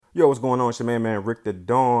Yo, what's going on? It's your man Rick the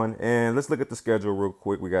Dawn. And let's look at the schedule real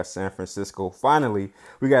quick. We got San Francisco. Finally,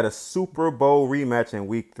 we got a Super Bowl rematch in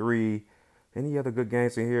week 3. Any other good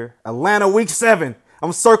games in here? Atlanta week 7.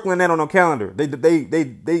 I'm circling that on the calendar. They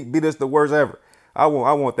beat us the worst ever. I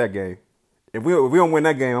want that game. If we don't win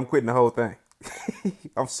that game, I'm quitting the whole thing.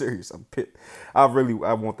 I'm serious. I'm pit. I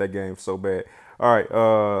want that game so bad. All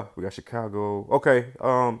right, we got Chicago. Okay,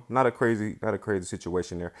 not a crazy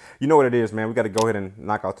situation there. You know what it is, man. We got to go ahead and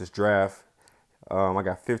knock out this draft. I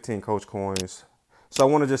got 15 coach coins, so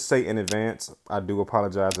I want to just say in advance, I do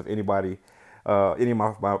apologize if any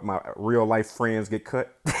of my real life friends get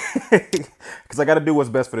cut, because I got to do what's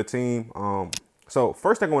best for the team. So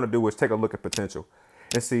first thing I want to do is take a look at potential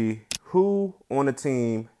and see who on the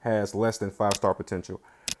team has less than 5-star potential,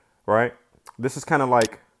 right? This is kind of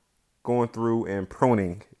like going through and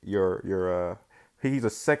pruning your he's a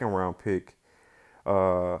second round pick.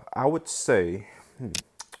 I would say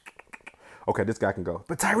okay, this guy can go.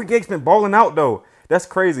 But Tyreek Gates been balling out though. That's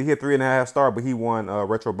crazy. He had 3.5 star, but he won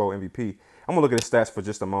Retro Bowl MVP. I'm gonna look at his stats for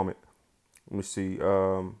just a moment. Let me see.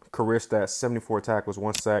 Career stats: 74 tackles,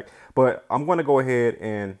 1 sack. But I'm gonna go ahead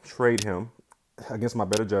and trade him against my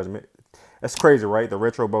better judgment. That's crazy, right? The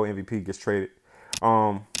Retro Bowl MVP gets traded.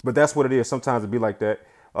 But that's what it is. Sometimes it be like that.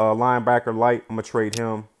 Linebacker light, I'm gonna trade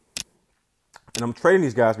him, and I'm trading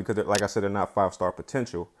these guys because, like I said, they're not 5-star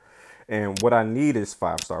potential. And what I need is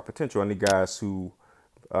 5-star potential. I need guys who,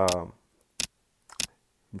 let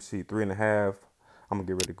me see, 3.5. I'm gonna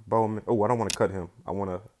get rid of Bowman. Oh, I don't want to cut him. I want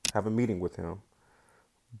to have a meeting with him,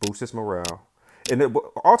 boost his morale, and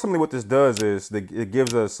ultimately what this does is it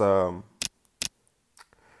gives us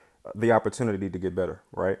the opportunity to get better,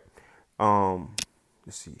 right?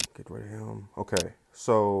 Let's see, get rid of him. Okay,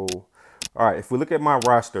 so all right, if we look at my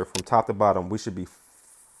roster from top to bottom, we should be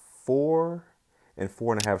 4 and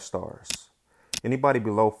 4.5 stars. Anybody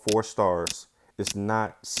below 4 stars is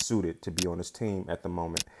not suited to be on this team at the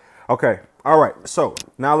moment. Okay, all right. So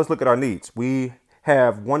now let's look at our needs. We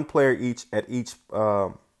have one player each at each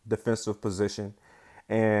defensive position,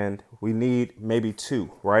 and we need maybe 2,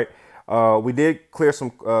 right? We did clear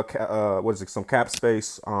some some cap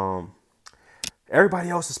space. Everybody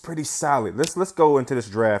else is pretty solid. Let's go into this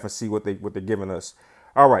draft and see what they're giving us.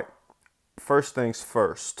 All right. First things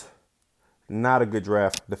first. Not a good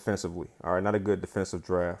draft defensively. All right, not a good defensive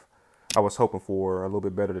draft. I was hoping for a little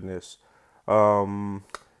bit better than this. I'm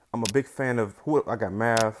a big fan of who I got.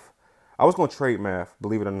 Math. I was going to trade Math,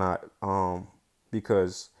 believe it or not,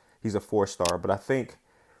 because he's a 4-star. But I think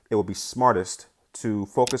it would be smartest to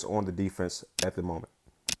focus on the defense at the moment.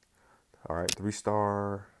 All right,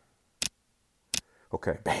 3-star.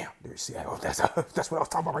 Okay, bam. There you see. Oh, that's what I was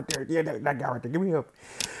talking about right there. Yeah, that guy right there. Give me him.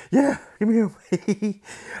 Yeah, give me him.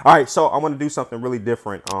 All right, so I'm gonna do something really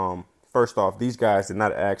different. First off, these guys did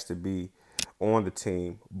not ask to be on the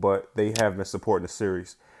team, but they have been supporting the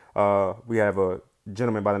series. We have a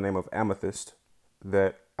gentleman by the name of Amethyst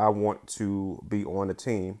that I want to be on the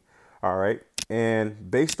team. All right, and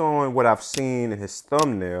based on what I've seen in his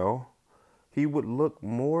thumbnail, he would look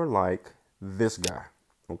more like this guy.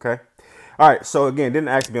 Okay. All right. So again, didn't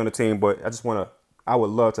ask to be on the team, but I would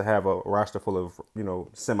love to have a roster full of,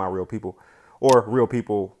 semi-real people or real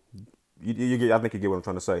people. You get, I think you get what I'm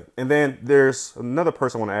trying to say. And then there's another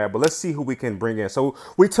person I want to add, but let's see who we can bring in. So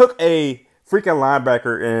we took a freaking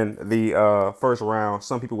linebacker in the first round.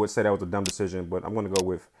 Some people would say that was a dumb decision, but I'm going to go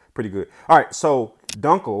with pretty good. All right. So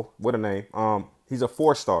Dunkel, what a name. He's a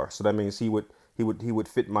 4-star. So that means he would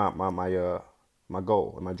fit my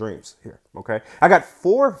goal and my dreams here. Okay. I got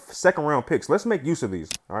 4 second-round picks. Let's make use of these.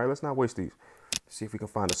 All right. Let's not waste these. See if we can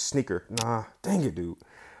find a sneaker. Nah, dang it, dude.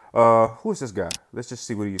 Who is this guy? Let's just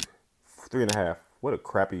see what he's 3.5. What a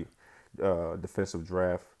crappy defensive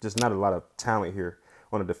draft. Just not a lot of talent here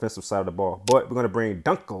on the defensive side of the ball. But we're gonna bring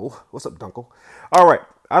Dunkel. What's up, Dunkel? All right.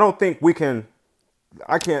 I don't think we can.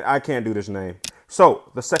 I can't do this name.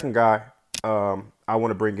 So the second guy I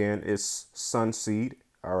want to bring in is Sunseed.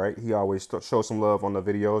 All right. He always shows some love on the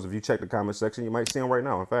videos. If you check the comment section, you might see him right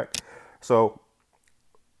now. In fact, so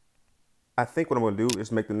I think what I'm going to do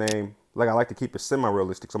is make the name, like I like to keep it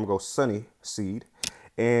semi-realistic. So I'm going to go Sunny Seed.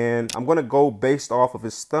 And I'm going to go based off of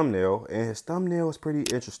his thumbnail. And his thumbnail is pretty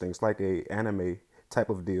interesting. It's like a anime type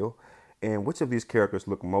of deal. And which of these characters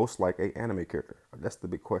look most like a anime character? That's the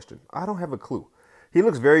big question. I don't have a clue. He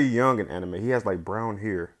looks very young in anime. He has like brown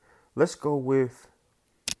hair. Let's go with,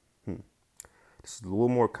 this is a little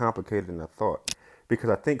more complicated than I thought, because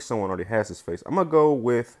I think someone already has his face. I'm going to go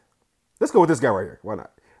with, let's go with this guy right here. Why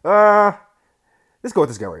not? Let's go with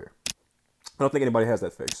this guy right here. I don't think anybody has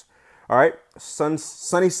that face. All right.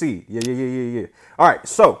 Sunny Seed. Yeah. All right.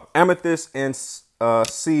 So Amethyst and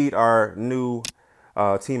Seed, our new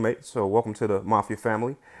teammate. So welcome to the Mafia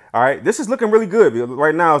family. All right, this is looking really good.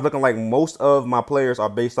 Right now, it's looking like most of my players are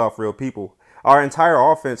based off real people. Our entire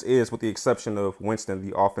offense is, with the exception of Winston,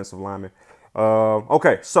 the offensive lineman.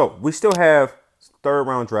 Okay, so we still have third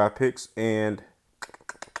round draft picks, and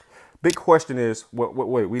big question is,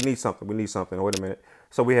 wait, we need something. We need something. Wait a minute.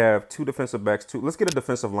 So we have two defensive backs. Let's get a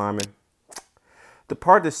defensive lineman. The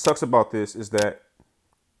part that sucks about this is that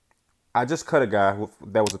I just cut a guy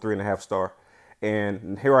that was a 3.5 star,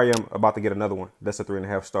 and here I am about to get another one that's a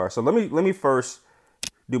 3.5 star. So let me first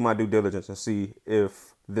do my due diligence and see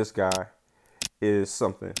if this guy is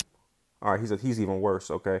something. All right, he's even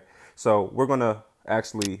worse. Okay, so we're gonna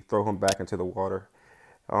actually throw him back into the water.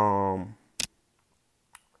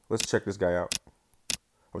 Let's check this guy out.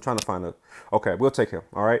 I'm trying to find a. Okay, we'll take him.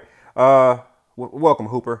 All right. Welcome,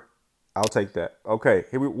 Hooper. I'll take that. Okay,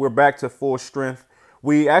 here we're back to full strength.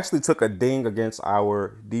 We actually took a ding against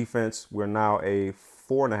our defense. We're now a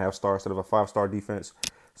 4.5 star instead of a 5-star defense.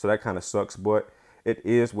 So that kind of sucks, but it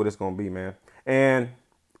is what it's going to be, man. And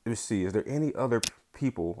let's see, is there any other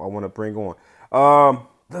people I want to bring on?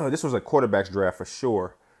 This was a quarterback's draft for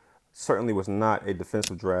sure. Certainly was not a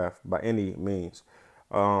defensive draft by any means.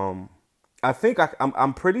 I think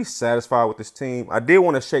I'm pretty satisfied with this team. I did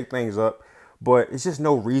want to shake things up, but it's just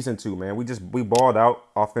no reason to, man. We balled out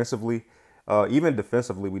offensively. Even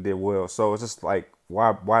defensively, we did well. So it's just like,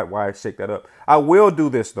 why shake that up? I will do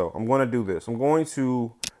this, though. I'm going to do this. I'm going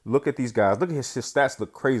to look at these guys. Look at his stats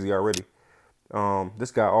look crazy already.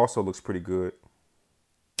 This guy also looks pretty good.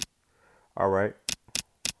 All right.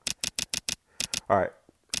 All right.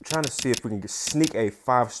 I'm trying to see if we can sneak a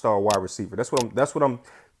 5-star wide receiver. That's what I'm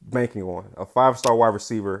banking on. A 5-star wide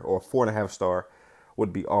receiver or a 4.5 star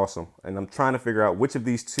would be awesome. And I'm trying to figure out which of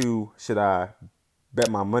these two should I bet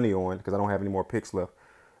my money on because I don't have any more picks left.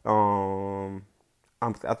 I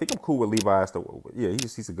think I'm cool with Levi. Yeah,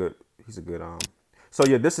 he's a good. So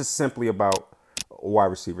yeah, this is simply about wide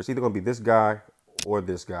receivers. It's either gonna be this guy or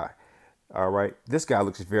this guy. All right, this guy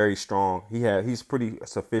looks very strong. He's pretty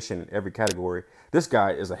sufficient in every category. This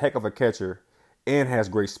guy is a heck of a catcher and has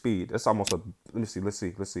great speed. That's almost a. Let's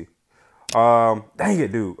see. Dang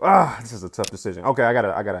it, dude. This is a tough decision. Okay, I got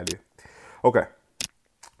an idea. Okay.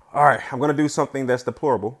 All right, I'm going to do something that's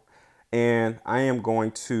deplorable, and I am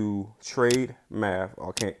going to trade Mav. Oh,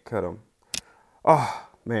 I can't cut him. Oh,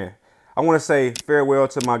 man. I want to say farewell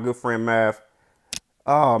to my good friend Mav.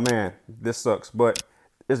 Oh, man, this sucks, but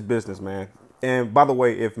it's business, man. And by the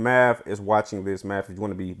way, if Mav is watching this, Mav, if you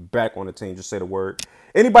want to be back on the team, just say the word.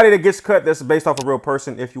 Anybody that gets cut that's based off a real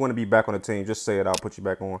person, if you want to be back on the team, just say it. I'll put you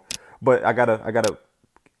back on. But I gotta.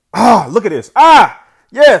 Look at this.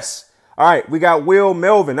 Yes. All right, we got Will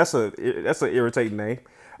Melvin. That's an irritating name.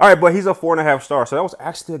 All right, but he's a 4.5 star, so that was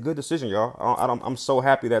actually a good decision, y'all. I'm so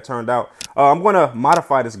happy that turned out. I'm gonna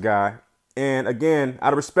modify this guy, and again,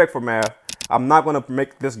 out of respect for Mav, I'm not gonna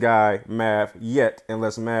make this guy Mav yet,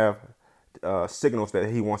 unless Mav signals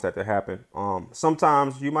that he wants that to happen.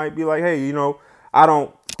 Sometimes you might be like, hey, I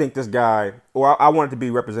don't think this guy, or I want it to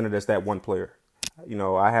be represented as that one player.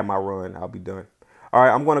 I had my run. I'll be done. All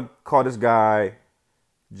right, I'm gonna call this guy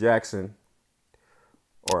Jackson,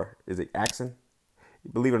 or is it Axon?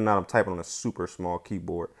 Believe it or not, I'm typing on a super small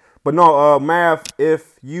keyboard. But no, Mav,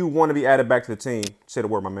 if you want to be added back to the team, say the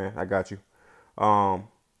word, my man. I got you.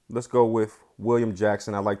 Let's go with William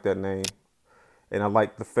Jackson. I like that name, and I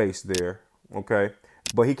like the face there. Okay,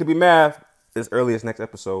 but he could be Mav as early as next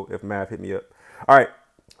episode if Mav hit me up. All right,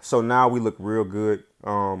 so now we look real good.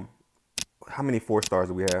 How many 4 stars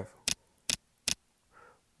do we have?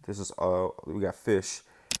 This is we got Fish.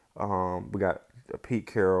 We got Pete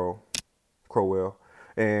Carroll, Crowell,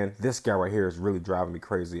 and this guy right here is really driving me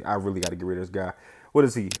crazy. I really got to get rid of this guy. What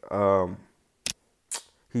is he?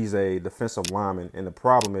 He's a defensive lineman, and the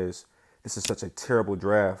problem is this is such a terrible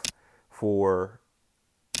draft for.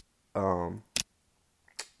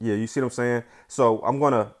 Yeah, you see what I'm saying? So I'm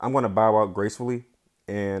gonna bow out gracefully,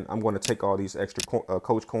 and I'm gonna take all these extra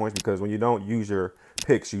coach coins because when you don't use your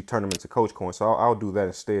picks, you turn them into coach coins. So I'll do that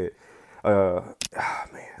instead. Man,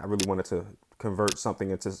 I really wanted to convert something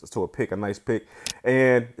into a pick, a nice pick.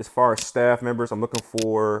 And as far as staff members, I'm looking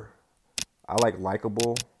for. I like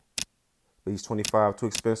likable, but he's 25, too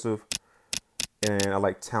expensive. And I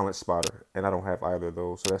like talent spotter, and I don't have either of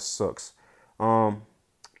those, so that sucks.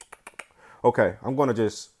 Okay, I'm gonna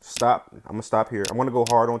just stop. I'm gonna stop here. I'm gonna go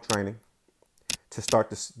hard on training to start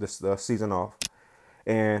this season off.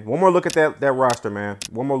 And one more look at that roster, man.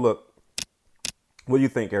 One more look. What do you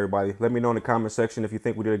think, everybody? Let me know in the comment section if you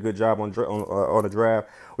think we did a good job on the draft.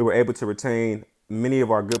 We were able to retain many of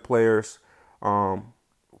our good players.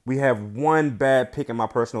 We have one bad pick in my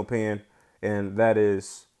personal opinion, and that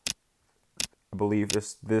is, I believe,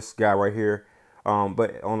 this guy right here.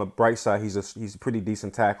 But on the bright side, he's a pretty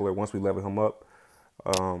decent tackler once we level him up.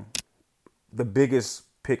 The biggest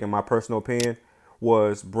pick in my personal opinion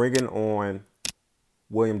was bringing on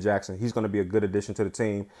William Jackson. He's going to be a good addition to the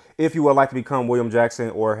team. If you would like to become William Jackson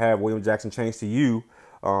or have William Jackson changed to you,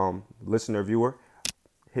 listener, viewer,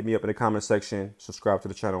 hit me up in the comment section. Subscribe to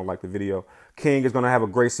the channel and like the video. King is going to have a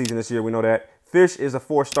great season this year. We know that. Fish is a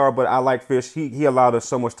 4-star, but I like Fish. He allowed us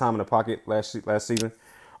so much time in the pocket last season.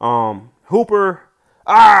 Hooper,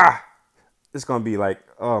 it's going to be like,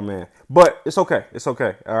 oh, man. But it's okay. It's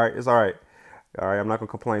okay. All right. It's all right. All right. I'm not going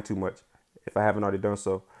to complain too much if I haven't already done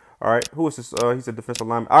so. All right. Who is this? He's a defensive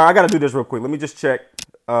lineman. All right. I got to do this real quick. Let me just check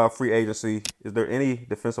free agency. Is there any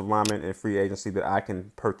defensive lineman in free agency that I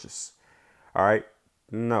can purchase? All right.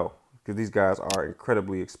 No, because these guys are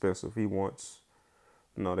incredibly expensive. He wants,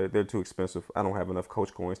 no, they're too expensive. I don't have enough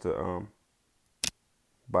coach coins to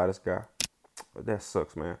buy this guy. But that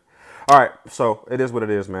sucks, man. All right, so it is what it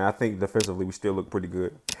is, man. I think defensively we still look pretty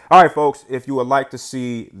good. All right, folks, if you would like to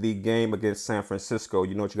see the game against San Francisco,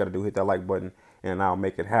 you know what you got to do. Hit that like button, and I'll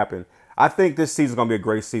make it happen. I think this season's going to be a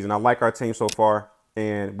great season. I like our team so far,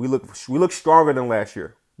 and we look stronger than last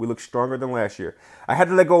year. We look stronger than last year. I had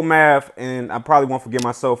to let go of Mav, and I probably won't forgive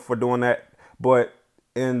myself for doing that. But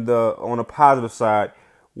on the positive side,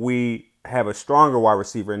 we have a stronger wide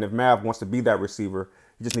receiver, and if Mav wants to be that receiver,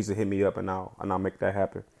 he just needs to hit me up, and I'll make that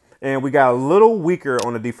happen. And we got a little weaker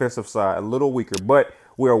on the defensive side, a little weaker, but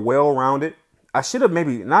we're well-rounded. I should have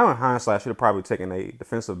maybe, not in hindsight, I should have probably taken a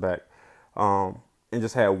defensive back and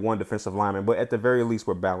just had one defensive lineman. But at the very least,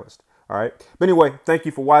 we're balanced. All right. But anyway, thank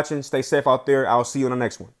you for watching. Stay safe out there. I'll see you in the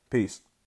next one. Peace.